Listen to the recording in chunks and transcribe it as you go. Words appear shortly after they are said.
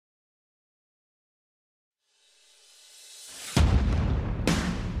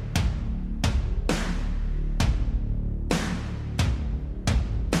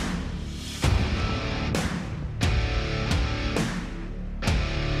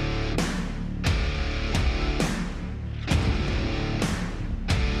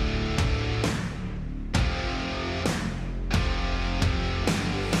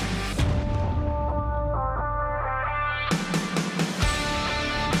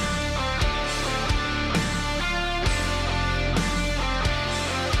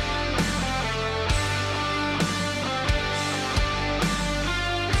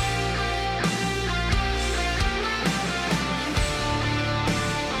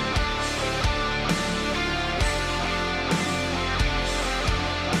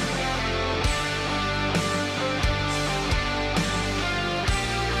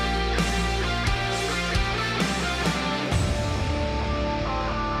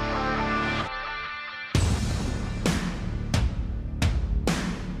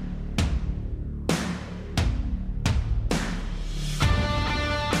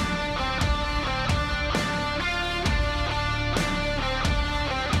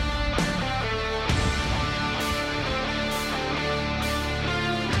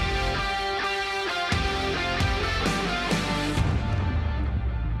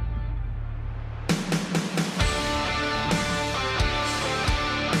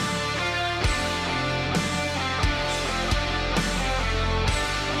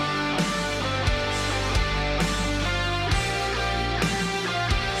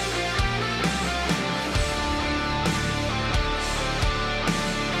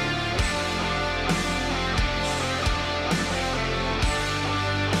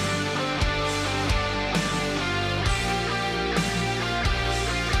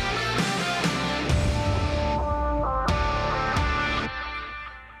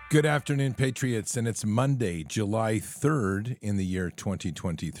Good afternoon, Patriots, and it's Monday, July 3rd in the year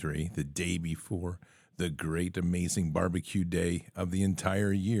 2023, the day before the great, amazing barbecue day of the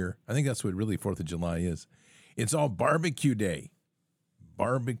entire year. I think that's what really 4th of July is. It's all barbecue day.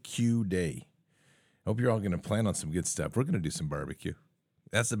 Barbecue day. I hope you're all going to plan on some good stuff. We're going to do some barbecue.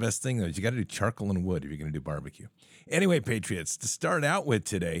 That's the best thing, though, is you got to do charcoal and wood if you're going to do barbecue. Anyway, Patriots, to start out with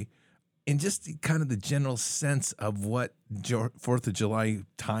today, in just kind of the general sense of what 4th of July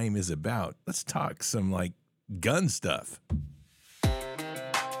time is about, let's talk some, gun stuff.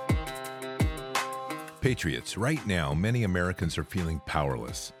 Patriots, right now, many Americans are feeling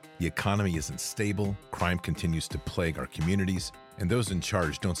powerless. The economy isn't stable, crime continues to plague our communities, and those in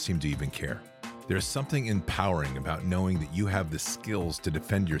charge don't seem to even care. There's something empowering about knowing that you have the skills to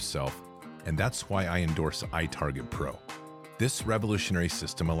defend yourself, and that's why I endorse iTarget Pro. This revolutionary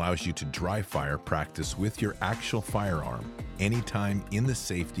system allows you to dry fire practice with your actual firearm anytime in the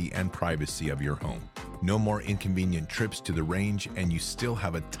safety and privacy of your home. No more inconvenient trips to the range, and you still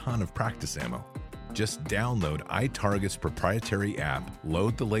have a ton of practice ammo. Just download iTarget's proprietary app,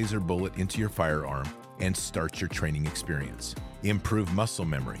 load the laser bullet into your firearm, and start your training experience. Improve muscle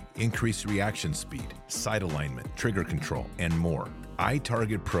memory, increase reaction speed, sight alignment, trigger control, and more.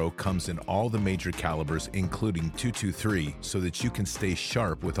 iTarget Pro comes in all the major calibers, including .223, so that you can stay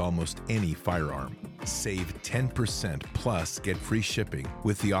sharp with almost any firearm. Save 10% plus get free shipping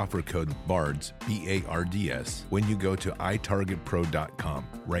with the offer code BARDS, B-A-R-D-S, when you go to itargetpro.com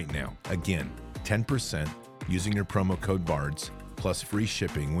right now. Again, 10% using your promo code BARDS, plus free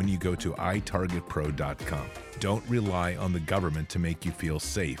shipping when you go to itargetpro.com. Don't rely on the government to make you feel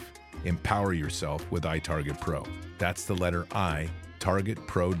safe. Empower yourself with iTarget Pro. That's the letter I,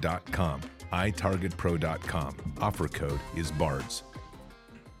 targetpro.com. itargetpro.com. Offer code is BARDS.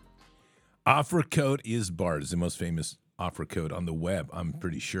 Offer code is BARDS, the most famous offer code on the web, I'm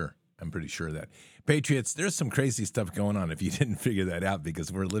pretty sure of that. Patriots, there's some crazy stuff going on if you didn't figure that out,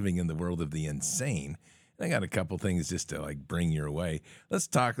 because we're living in the world of the insane. I got a couple things just to bring your way. Let's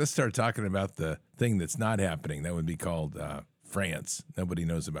start talking about the thing that's not happening. That would be called France. Nobody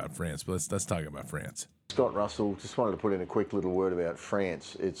knows about France, but let's talk about France. Scott Russell, just wanted to put in a quick little word about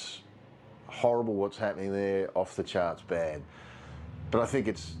France. It's horrible what's happening there, off the charts bad. But I think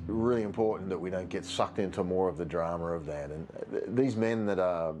it's really important that we don't get sucked into more of the drama of that. And these men that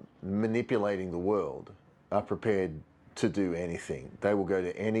are manipulating the world are prepared to do anything. They will go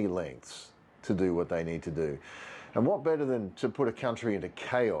to any lengths to do what they need to do. And what better than to put a country into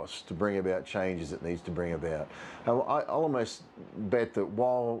chaos to bring about changes it needs to bring about? I'll almost bet that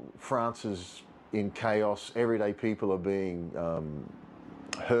while France is in chaos, everyday people are being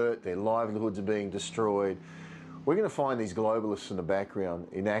hurt, their livelihoods are being destroyed, we're going to find these globalists in the background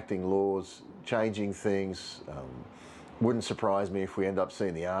enacting laws, changing things. Wouldn't surprise me if we end up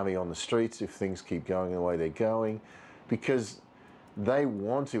seeing the army on the streets if things keep going the way they're going, because they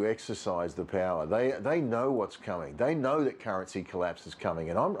want to exercise the power. They know what's coming. They know that currency collapse is coming.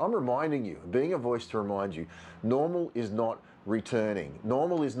 And I'm reminding you, being a voice to remind you, normal is not returning.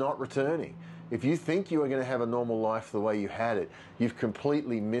 Normal is not returning. If you think you are going to have a normal life the way you had it, you've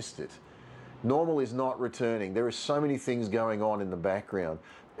completely missed it. Normal is not returning. There are so many things going on in the background.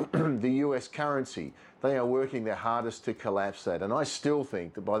 The US currency, they are working their hardest to collapse that. And I still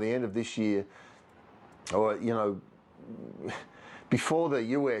think that by the end of this year, or, before the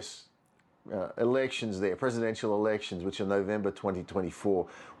US elections there, presidential elections, which are November 2024,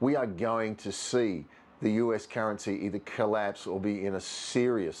 we are going to see the US currency either collapse or be in a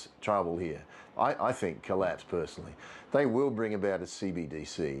serious trouble here. I think collapse, personally. They will bring about a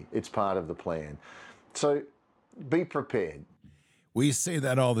CBDC. It's part of the plan. So be prepared. We say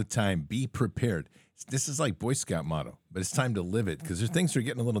that all the time, be prepared. This is like Boy Scout motto, but it's time to live it, because things are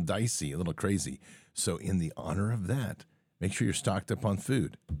getting a little dicey, a little crazy. So in the honor of that, make sure you're stocked up on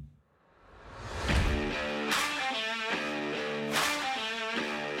food.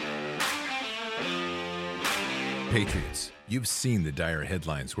 Patriots, you've seen the dire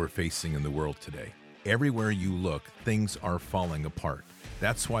headlines we're facing in the world today. Everywhere you look, things are falling apart.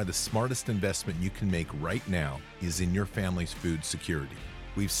 That's why the smartest investment you can make right now is in your family's food security.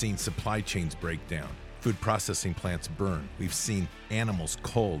 We've seen supply chains break down, food processing plants burn. We've seen animals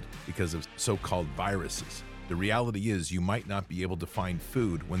cold because of so-called viruses. The reality is you might not be able to find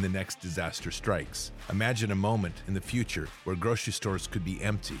food when the next disaster strikes. Imagine a moment in the future where grocery stores could be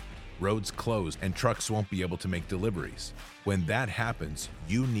empty, roads closed, and trucks won't be able to make deliveries. When that happens,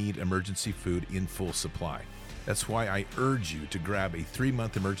 you need emergency food in full supply. That's why I urge you to grab a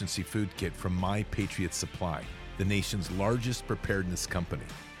 3-month emergency food kit from My Patriot Supply, the nation's largest preparedness company.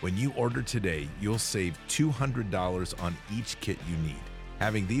 When you order today, you'll save $200 on each kit you need.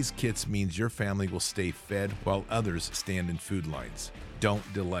 Having these kits means your family will stay fed while others stand in food lines. Don't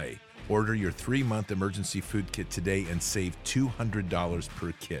delay. Order your 3-month emergency food kit today and save $200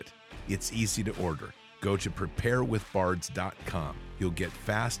 per kit. It's easy to order. Go to preparewithbards.com. You'll get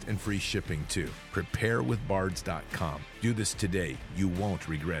fast and free shipping too. Preparewithbards.com. Do this today. You won't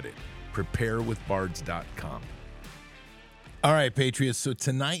regret it. Preparewithbards.com. All right, Patriots. So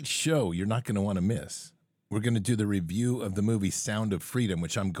tonight's show, you're not going to want to miss. We're going to do the review of the movie Sound of Freedom,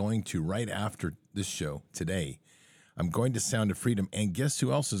 which I'm going to right after this show today. I'm going to Sound of Freedom. And guess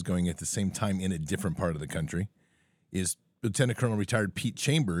who else is going at the same time in a different part of the country? Is Lieutenant Colonel retired Pete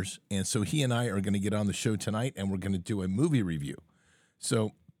Chambers. And so he and I are going to get on the show tonight, and we're going to do a movie review.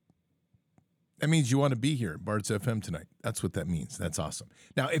 So that means you want to be here at Bards FM tonight. That's what that means. That's awesome.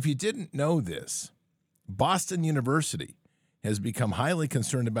 Now, if you didn't know this, Boston University has become highly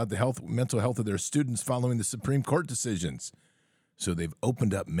concerned about the mental health of their students following the Supreme Court decisions. So they've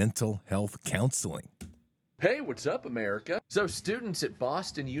opened up mental health counseling. Hey, what's up, America? So students at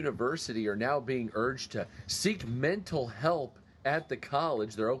Boston University are now being urged to seek mental help at the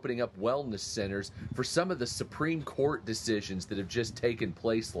college. They're opening up wellness centers for some of the Supreme Court decisions that have just taken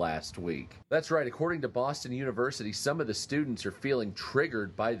place last week. That's right. According to Boston University, some of the students are feeling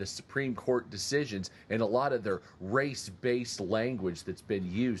triggered by the Supreme Court decisions and a lot of their race-based language that's been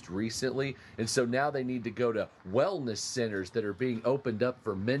used recently. And so now they need to go to wellness centers that are being opened up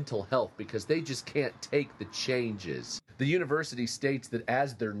for mental health because they just can't take the changes. The university states that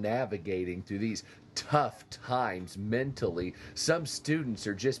as they're navigating through these tough times mentally, some students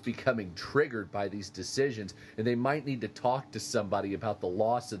are just becoming triggered by these decisions, and they might need to talk to somebody about the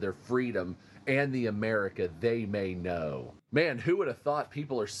loss of their freedom and the America they may know. Man, who would have thought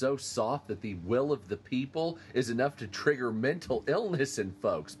people are so soft that the will of the people is enough to trigger mental illness in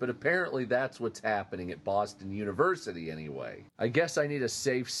folks? But apparently that's what's happening at Boston University anyway. I guess I need a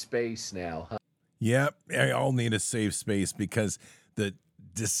safe space now, huh? Yep, I all need a safe space because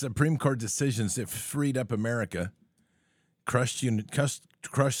the Supreme Court decisions that freed up America, crushed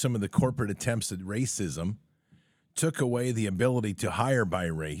some of the corporate attempts at racism, took away the ability to hire by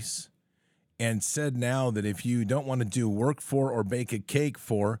race, and said now that if you don't want to do work for or bake a cake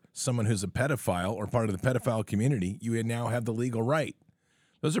for someone who's a pedophile or part of the pedophile community, you now have the legal right.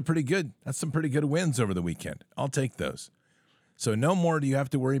 Those are pretty good. That's some pretty good wins over the weekend. I'll take those. So no more do you have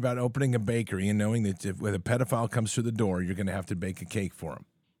to worry about opening a bakery and knowing that when a pedophile comes through the door, you're going to have to bake a cake for him.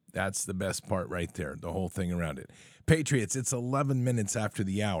 That's the best part right there, the whole thing around it. Patriots, it's 11 minutes after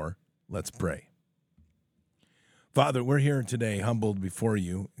the hour. Let's pray. Father, we're here today humbled before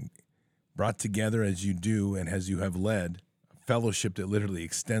you, brought together as you do and as you have led, a fellowship that literally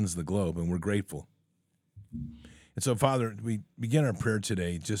extends the globe, and we're grateful. And so, Father, we begin our prayer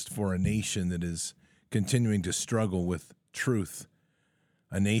today just for a nation that is continuing to struggle with truth,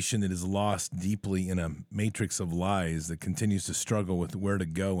 a nation that is lost deeply in a matrix of lies that continues to struggle with where to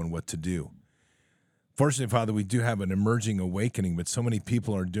go and what to do. Fortunately, Father, we do have an emerging awakening, but so many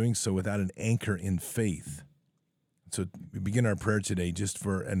people are doing so without an anchor in faith. So we begin our prayer today just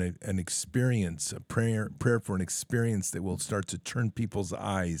for an experience, a prayer for an experience that will start to turn people's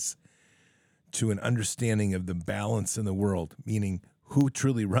eyes to an understanding of the balance in the world, meaning who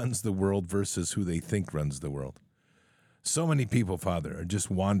truly runs the world versus who they think runs the world. So many people, Father, are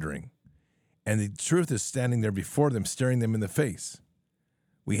just wandering, and the truth is standing there before them, staring them in the face.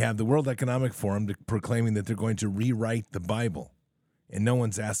 We have the World Economic Forum proclaiming that they're going to rewrite the Bible, and no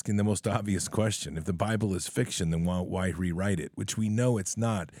one's asking the most obvious question. If the Bible is fiction, then why rewrite it? Which we know it's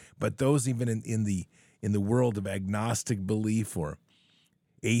not. But those even in the world of agnostic belief or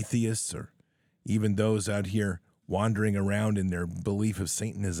atheists or even those out here wandering around in their belief of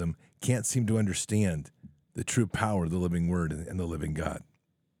Satanism can't seem to understand the true power of the living word and the living God.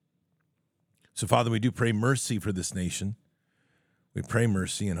 So, Father, we do pray mercy for this nation. We pray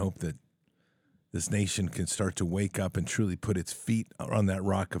mercy and hope that this nation can start to wake up and truly put its feet on that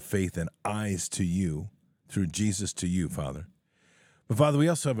rock of faith and eyes to you, through Jesus to you, Father. But, Father, we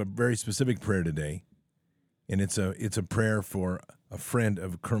also have a very specific prayer today, and it's a prayer for a friend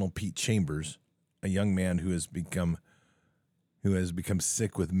of Colonel Pete Chambers, a young man who has become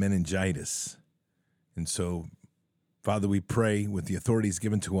sick with meningitis. And so, Father, we pray with the authorities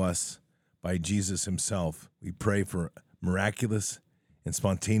given to us by Jesus himself. We pray for miraculous and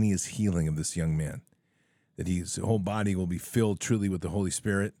spontaneous healing of this young man, that his whole body will be filled truly with the Holy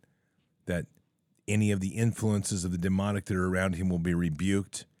Spirit, that any of the influences of the demonic that are around him will be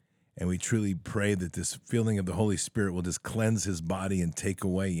rebuked, and we truly pray that this filling of the Holy Spirit will just cleanse his body and take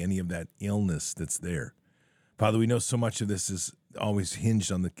away any of that illness that's there. Father, we know so much of this is always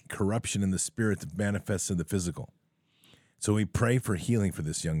hinged on the corruption in the spirit that manifests in the physical. So we pray for healing for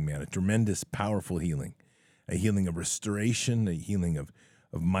this young man, a tremendous, powerful healing, a healing of restoration, a healing of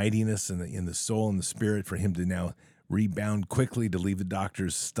mightiness in the soul and the spirit, for him to now rebound quickly, to leave the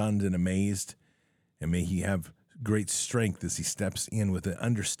doctors stunned and amazed. And may he have great strength as he steps in with an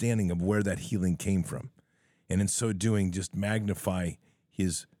understanding of where that healing came from. And in so doing, just magnify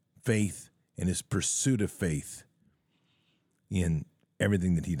his faith and his pursuit of faith in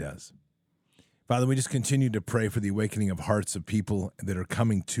everything that he does. Father, we just continue to pray for the awakening of hearts of people that are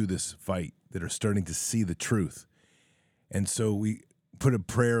coming to this fight, that are starting to see the truth. And so we put a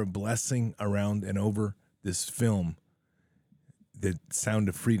prayer of blessing around and over this film, The Sound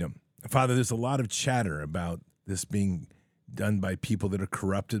of Freedom. Father, there's a lot of chatter about this being done by people that are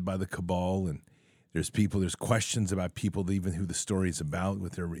corrupted by the cabal, and there's questions about people even who the story is about,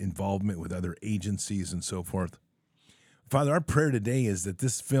 with their involvement with other agencies and so forth. Father, our prayer today is that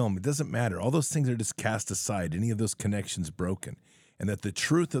this film, it doesn't matter. All those things are just cast aside, any of those connections broken, and that the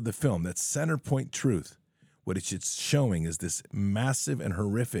truth of the film, that center point truth, what it's showing is this massive and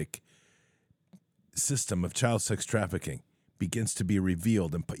horrific system of child sex trafficking begins to be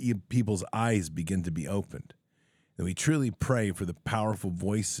revealed, and people's eyes begin to be opened. And we truly pray for the powerful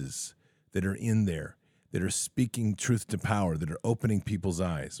voices that are in there, that are speaking truth to power, that are opening people's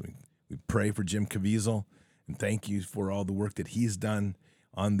eyes. We pray for Jim Caviezel, and thank you for all the work that he's done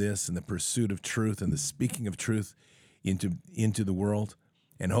on this and the pursuit of truth and the speaking of truth into the world,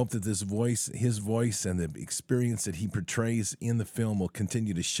 and hope that his voice and the experience that he portrays in the film will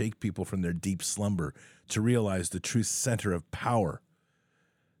continue to shake people from their deep slumber to realize the true center of power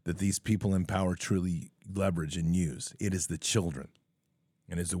that these people in power truly leverage and use. It is the children.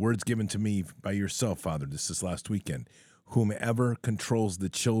 And as the words given to me by yourself, Father, this last weekend, whomever controls the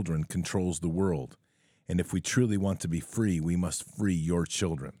children controls the world. And if we truly want to be free, we must free your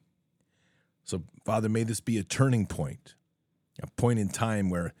children. So, Father, may this be a turning point, a point in time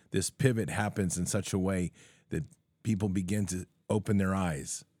where this pivot happens in such a way that people begin to open their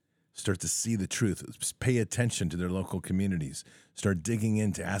eyes, start to see the truth, pay attention to their local communities, start digging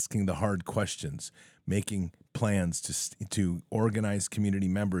into asking the hard questions, making plans to organize community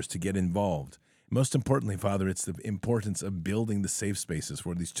members to get involved. Most importantly, Father, it's the importance of building the safe spaces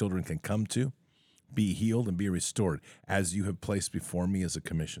where these children can come to, be healed, and be restored, as you have placed before me as a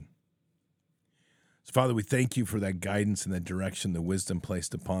commission. So, Father, we thank you for that guidance and that direction, the wisdom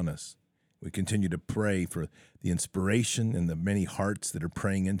placed upon us. We continue to pray for the inspiration and the many hearts that are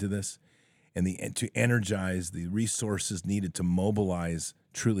praying into this, and to energize the resources needed to mobilize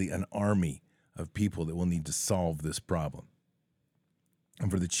truly an army of people that will need to solve this problem.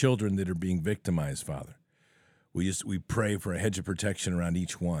 And for the children that are being victimized, Father, we pray for a hedge of protection around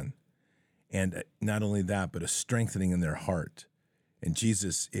each one. And not only that, but a strengthening in their heart. And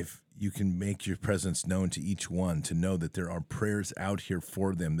Jesus, if you can make your presence known to each one, to know that there are prayers out here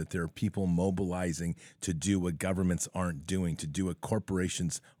for them, that there are people mobilizing to do what governments aren't doing, to do what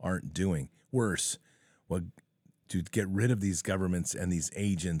corporations aren't doing. Worse, to get rid of these governments and these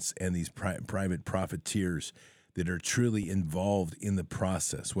agents and these private profiteers that are truly involved in the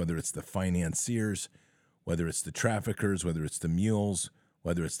process, whether it's the financiers, whether it's the traffickers, whether it's the mules,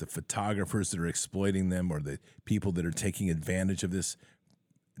 whether it's the photographers that are exploiting them, or the people that are taking advantage of this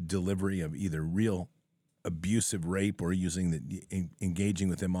delivery of either real abusive rape or engaging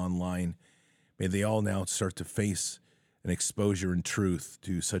with them online. May they all now start to face an exposure in truth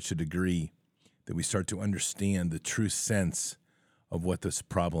to such a degree that we start to understand the true sense of what this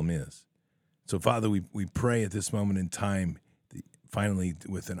problem is. So, Father, we pray at this moment in time, finally,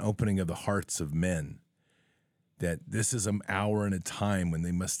 with an opening of the hearts of men, that this is an hour and a time when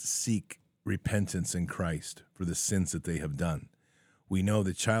they must seek repentance in Christ for the sins that they have done. We know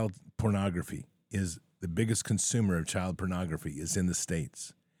that child pornography is the biggest consumer of child pornography is in the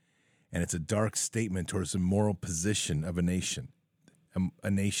States. And it's a dark statement towards the moral position of a nation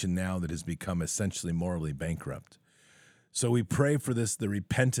now that has become essentially morally bankrupt. So we pray for this, the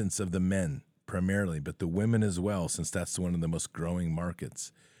repentance of the men primarily, but the women as well, since that's one of the most growing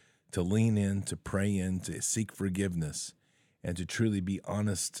markets, to lean in, to pray in, to seek forgiveness, and to truly be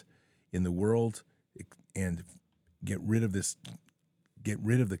honest in the world and get rid of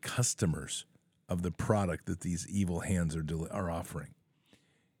the customers of the product that these evil hands are offering.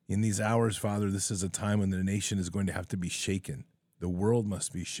 In these hours, Father, this is a time when the nation is going to have to be shaken. The world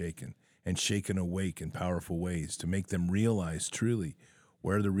must be shaken and shaken awake in powerful ways to make them realize truly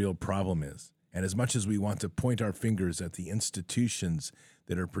where the real problem is. And as much as we want to point our fingers at the institutions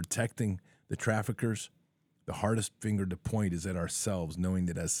that are protecting the traffickers, the hardest finger to point is at ourselves, knowing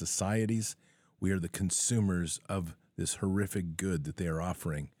that as societies, we are the consumers of this horrific good that they are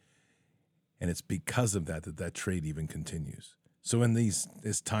offering. And it's because of that that trade even continues. So in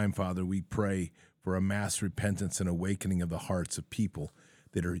this time, Father, we pray for a mass repentance and awakening of the hearts of people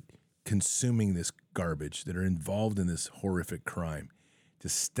that are consuming this garbage, that are involved in this horrific crime, to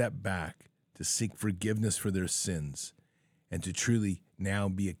step back, to seek forgiveness for their sins, and to truly now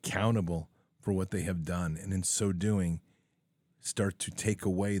be accountable for what they have done. And in so doing, start to take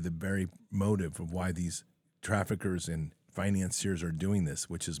away the very motive of why these traffickers and financiers are doing this,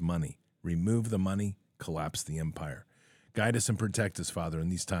 which is money. Remove the money, collapse the empire. Guide us and protect us, Father, in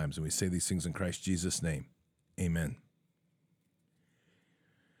these times. And we say these things in Christ Jesus' name. Amen.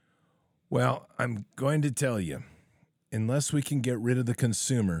 Well, I'm going to tell you, unless we can get rid of the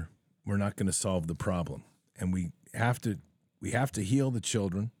consumer, we're not going to solve the problem. And we have to heal the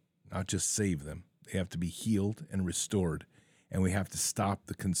children, not just save them. They have to be healed and restored. And we have to stop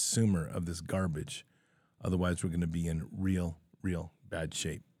the consumer of this garbage. Otherwise, we're going to be in real bad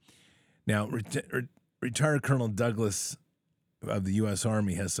shape. Now, retired Colonel Douglas of the U.S.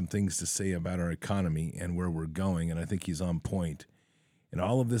 Army has some things to say about our economy and where we're going, and I think he's on point. And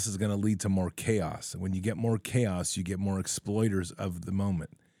all of this is going to lead to more chaos. And when you get more chaos, you get more exploiters of the moment.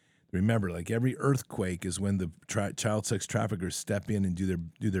 Remember, like every earthquake is when the child sex traffickers step in and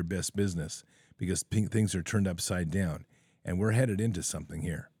do their best business because things are turned upside down. And we're headed into something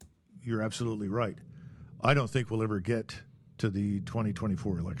here. You're absolutely right. I don't think we'll ever get to the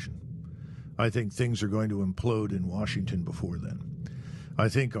 2024 election. I think things are going to implode in Washington before then. I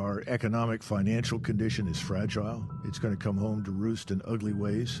think our economic financial condition is fragile. It's going to come home to roost in ugly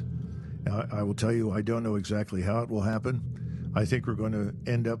ways. I will tell you, I don't know exactly how it will happen. I think we're going to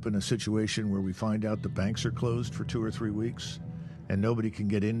end up in a situation where we find out the banks are closed for 2 or 3 weeks and nobody can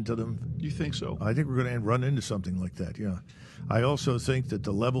get into them. You think so? I think we're going to run into something like that, yeah. I also think that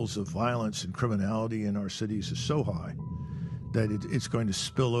the levels of violence and criminality in our cities is so high that it's going to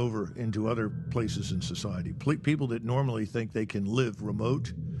spill over into other places in society. People that normally think they can live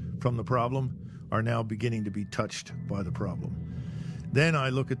remote from the problem are now beginning to be touched by the problem. Then I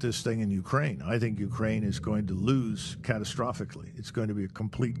look at this thing in Ukraine. I think Ukraine is going to lose catastrophically. It's going to be a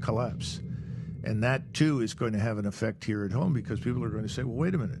complete collapse. And that, too, is going to have an effect here at home because people are going to say, well,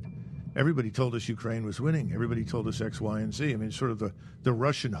 wait a minute. Everybody told us Ukraine was winning. Everybody told us X, Y, and Z. I mean, it's sort of the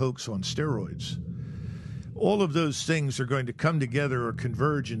Russian hoax on steroids. All of those things are going to come together or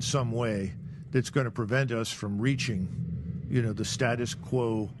converge in some way that's going to prevent us from reaching, the status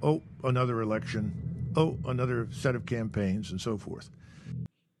quo. Oh, another election. Oh, another set of campaigns and so forth.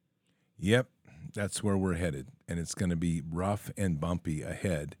 Yep, that's where we're headed. And it's going to be rough and bumpy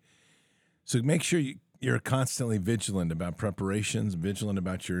ahead. So make sure you're constantly vigilant about preparations, vigilant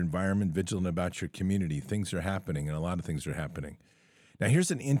about your environment, vigilant about your community. Things are happening, and a lot of things are happening. Now,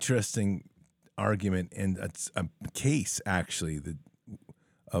 here's an interesting argument, and it's a case actually that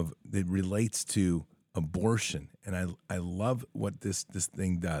relates to abortion, and I love what this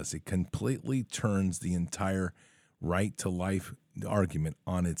thing does. It completely turns the entire right to life argument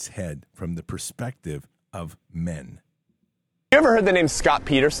on its head from the perspective of men. You ever heard the name Scott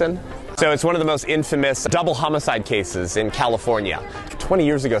Peterson? So it's one of the most infamous double homicide cases in California. 20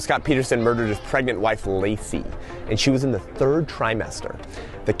 years ago, Scott Peterson murdered his pregnant wife, Lacey, and she was in the 3rd trimester.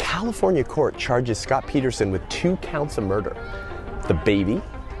 The California court charges Scott Peterson with 2 counts of murder, the baby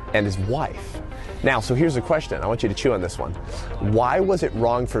and his wife. Now, so here's a question. I want you to chew on this one. Why was it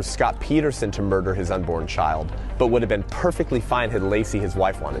wrong for Scott Peterson to murder his unborn child, but would have been perfectly fine had Lacey, his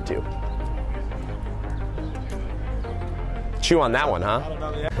wife, wanted to? Chew on that one,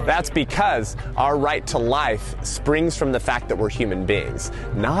 huh? That's because our right to life springs from the fact that we're human beings,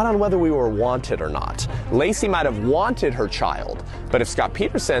 not on whether we were wanted or not. Lacey might have wanted her child, but if Scott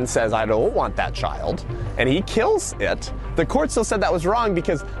Peterson says, I don't want that child, and he kills it, the court still said that was wrong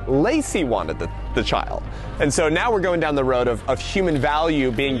because Lacey wanted the child. And so now we're going down the road of human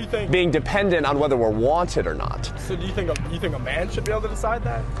value being dependent on whether we're wanted or not. So do you think a man should be able to decide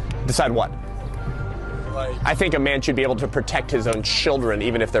that? Decide what? I think a man should be able to protect his own children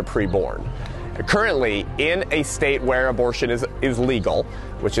even if they're preborn. Currently, in a state where abortion is legal,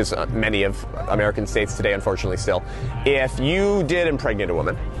 which is many of American states today, unfortunately still, if you did impregnate a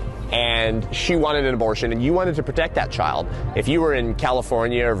woman and she wanted an abortion and you wanted to protect that child, if you were in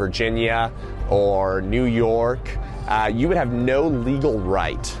California or Virginia or New York, you would have no legal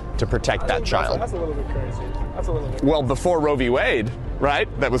right to protect that child. That's a little bit crazy. Well, before Roe v. Wade, right,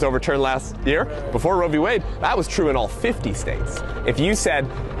 that was overturned last year, before Roe v. Wade, that was true in all 50 states. If you said,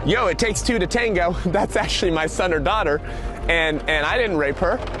 yo, it takes 2 to tango, that's actually my son or daughter, and I didn't rape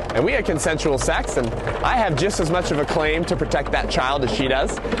her, and we had consensual sex, and I have just as much of a claim to protect that child as she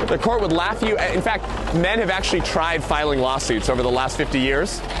does, the court would laugh you. In fact, men have actually tried filing lawsuits over the last 50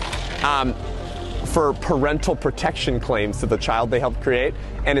 years. for parental protection claims to the child they helped create,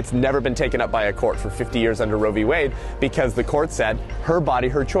 and it's never been taken up by a court for 50 years under Roe v. Wade because the court said, her body,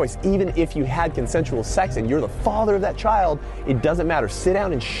 her choice. Even if you had consensual sex and you're the father of that child, it doesn't matter. Sit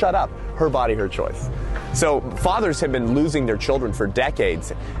down and shut up. Her body, her choice. So fathers have been losing their children for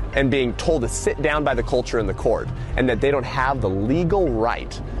decades and being told to sit down by the culture in the court and that they don't have the legal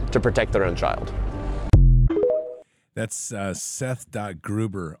right to protect their own child. That's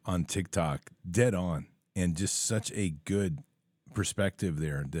Seth.Gruber on TikTok. Dead on. And just such a good perspective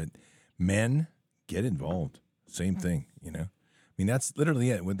there that men get involved. Same thing, you know. I mean, that's literally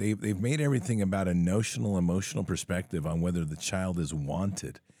it. They've made everything about a notional, emotional perspective on whether the child is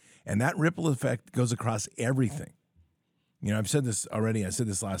wanted. And that ripple effect goes across everything. You know, I've said this already. I said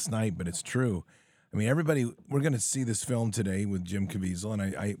this last night, but it's true. I mean, everybody, we're going to see this film today with Jim Caviezel, and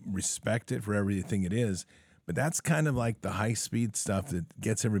I respect it for everything it is. But that's kind of like the high-speed stuff that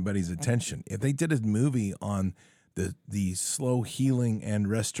gets everybody's attention. If they did a movie on the slow healing and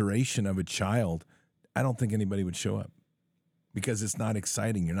restoration of a child, I don't think anybody would show up because it's not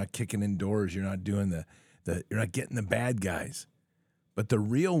exciting. You're not kicking in doors. You're not doing you're not getting the bad guys. But the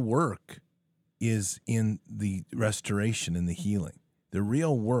real work is in the restoration and the healing. The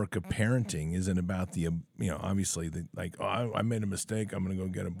real work of parenting isn't about obviously, I made a mistake, I'm going to go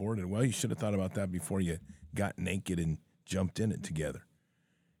get aborted. Well, you should have thought about that before you got naked and jumped in it together,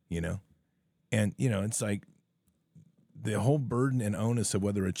 you know? And, you know, it's like the whole burden and onus of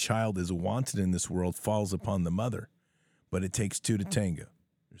whether a child is wanted in this world falls upon the mother, but it takes two to tango.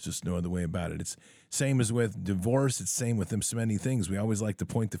 There's just no other way about it. It's same as with divorce. It's same with them so many things. We always like to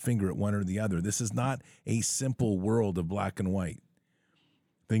point the finger at one or the other. This is not a simple world of black and white.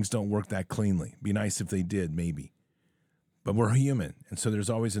 Things don't work that cleanly. Be nice if they did, maybe. But we're human, and so there's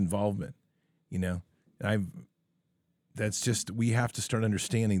always involvement, you know. And we have to start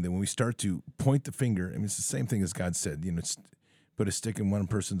understanding that when we start to point the finger, I mean, it's the same thing as God said, you know, put a stick in one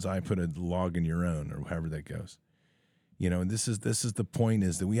person's eye, put a log in your own, or however that goes. You know, and this is the point,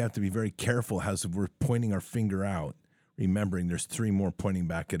 is that we have to be very careful as we're pointing our finger out, remembering there's three more pointing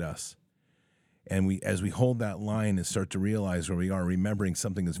back at us. And as we hold that line and start to realize where we are, remembering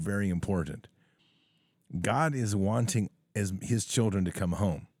something that's very important. God is wanting his children to come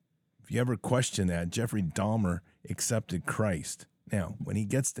home. If you ever question that, Jeffrey Dahmer accepted Christ. Now, when he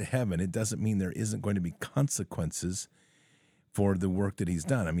gets to heaven, it doesn't mean there isn't going to be consequences for the work that he's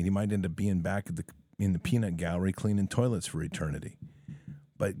done. I mean, he might end up being back in the peanut gallery cleaning toilets for eternity.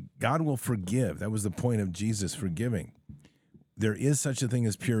 But God will forgive. That was the point of Jesus forgiving. There is such a thing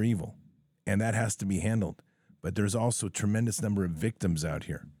as pure evil, and that has to be handled. But there's also a tremendous number of victims out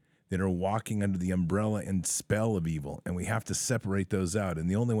here that are walking under the umbrella and spell of evil, and we have to separate those out. And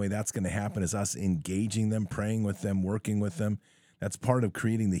the only way that's going to happen is us engaging them, praying with them, working with them. That's part of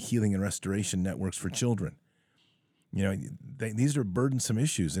creating the healing and restoration networks for children. You know, these are burdensome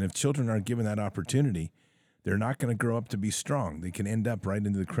issues, and if children aren't given that opportunity, they're not going to grow up to be strong. They can end up right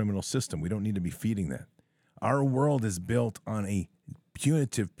into the criminal system. We don't need to be feeding that. Our world is built on a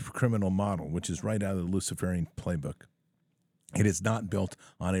punitive criminal model, which is right out of the Luciferian playbook. It is not built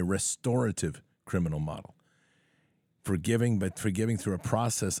on a restorative criminal model. Forgiving, but forgiving through a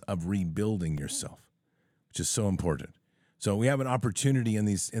process of rebuilding yourself, which is so important. So we have an opportunity in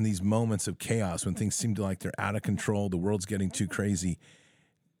these moments of chaos when things seem like they're out of control, the world's getting too crazy.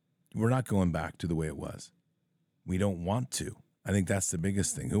 We're not going back to the way it was. We don't want to. I think that's the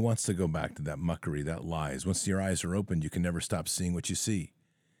biggest thing. Who wants to go back to that muckery, that lies? Once your eyes are opened, you can never stop seeing what you see.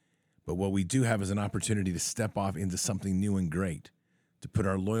 But what we do have is an opportunity to step off into something new and great, to put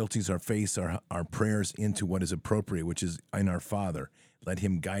our loyalties, our faith, our prayers into what is appropriate, which is in our Father. Let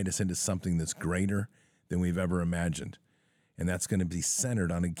him guide us into something that's greater than we've ever imagined. And that's going to be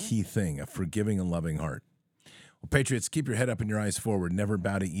centered on a key thing, a forgiving and loving heart. Well, Patriots, keep your head up and your eyes forward. Never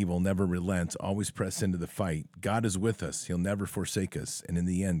bow to evil, never relent. Always press into the fight. God is with us. He'll never forsake us. And in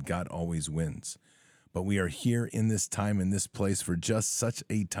the end, God always wins. But we are here in this time, in this place, for just such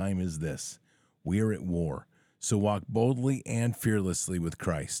a time as this. We are at war. So walk boldly and fearlessly with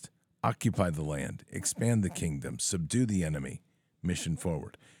Christ. Occupy the land. Expand the kingdom. Subdue the enemy. Mission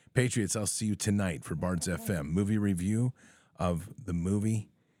forward. Patriots, I'll see you tonight for Bards FM movie review of the movie,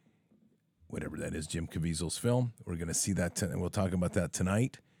 whatever that is, Jim Caviezel's film. We're going to see that, and we'll talk about that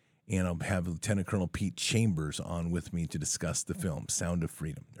tonight. And I'll have Lieutenant Colonel Pete Chambers on with me to discuss the film, Sound of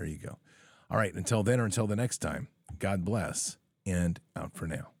Freedom. There you go. All right, until then or until the next time, God bless, and out for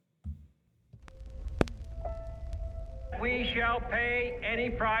now. We shall pay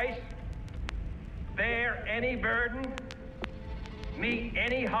any price, bear any burden, meet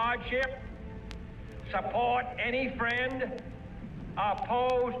any hardship, support any friend,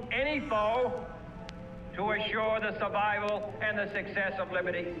 oppose any foe, to assure the survival and the success of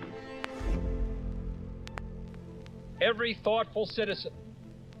liberty. Every thoughtful citizen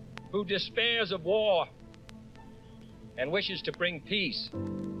who despairs of war and wishes to bring peace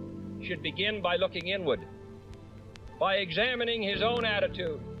should begin by looking inward, by examining his own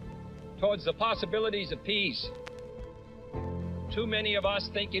attitude towards the possibilities of peace. Too many of us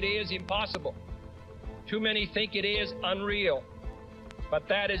think it is impossible. Too many think it is unreal. But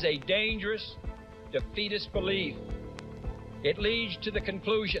that is a dangerous, defeatist belief. It leads to the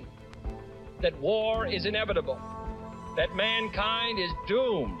conclusion that war is inevitable, that mankind is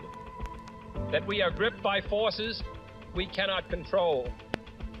doomed, that we are gripped by forces we cannot control.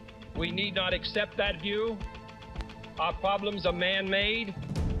 We need not accept that view. Our problems are man-made,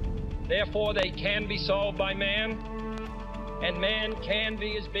 therefore they can be solved by man, and man can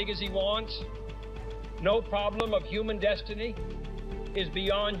be as big as he wants. No problem of human destiny is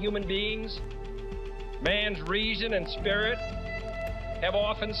beyond human beings. Man's reason and spirit have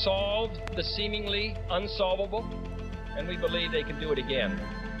often solved the seemingly unsolvable, and we believe they can do it again.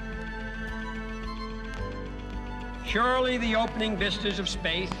 Surely the opening vistas of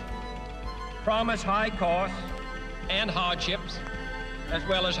space promise high costs and hardships, as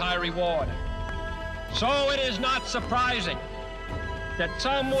well as high reward. So it is not surprising that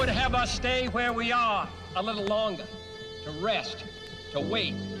some would have us stay where we are a little longer, to rest, to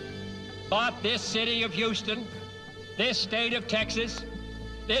wait. But this city of Houston, this state of Texas,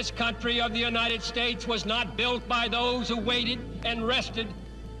 this country of the United States was not built by those who waited and rested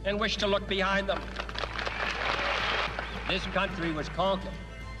and wished to look behind them. This country was conquered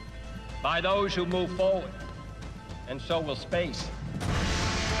by those who move forward, and so will space.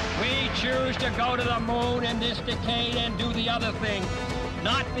 We choose to go to the moon in this decade and do the other thing,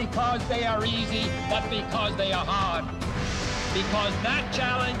 not because they are easy, but because they are hard. Because that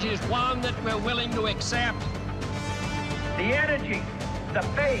challenge is one that we're willing to accept. The energy, the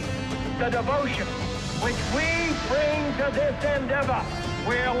faith, the devotion which we bring to this endeavor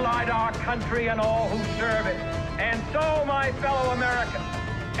will light our country and all who serve it. And so, my fellow Americans,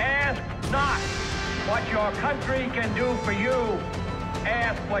 ask not what your country can do for you.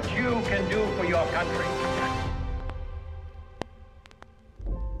 Ask what you can do for your country.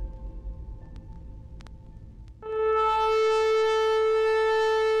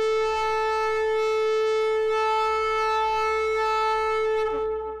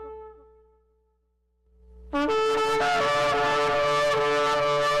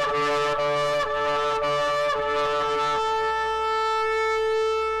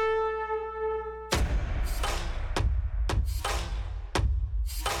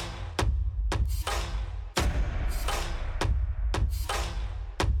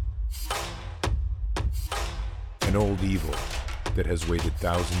 An old evil that has waited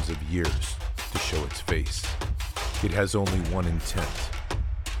thousands of years to show its face. It has only one intent: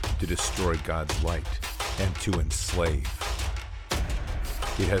 to destroy God's light and to enslave.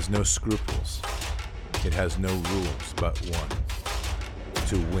 It has no scruples. It has no rules but one: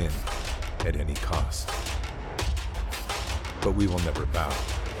 to win at any cost. But we will never bow,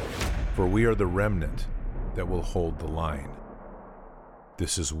 for we are the remnant that will hold the line.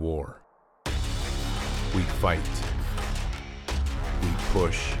 This is war. We fight. We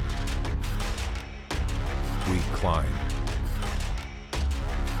push. We climb.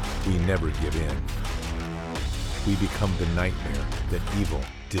 We never give in. We become the nightmare that evil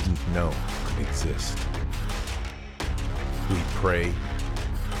didn't know could exist. We pray.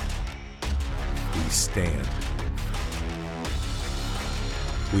 We stand.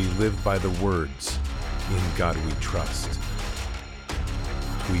 We live by the words, "In God we trust."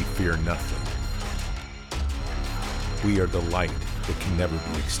 We fear nothing. We are the light that can never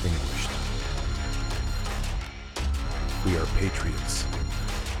be extinguished. We are patriots.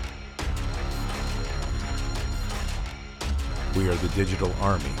 We are the digital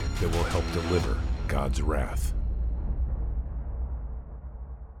army that will help deliver God's wrath.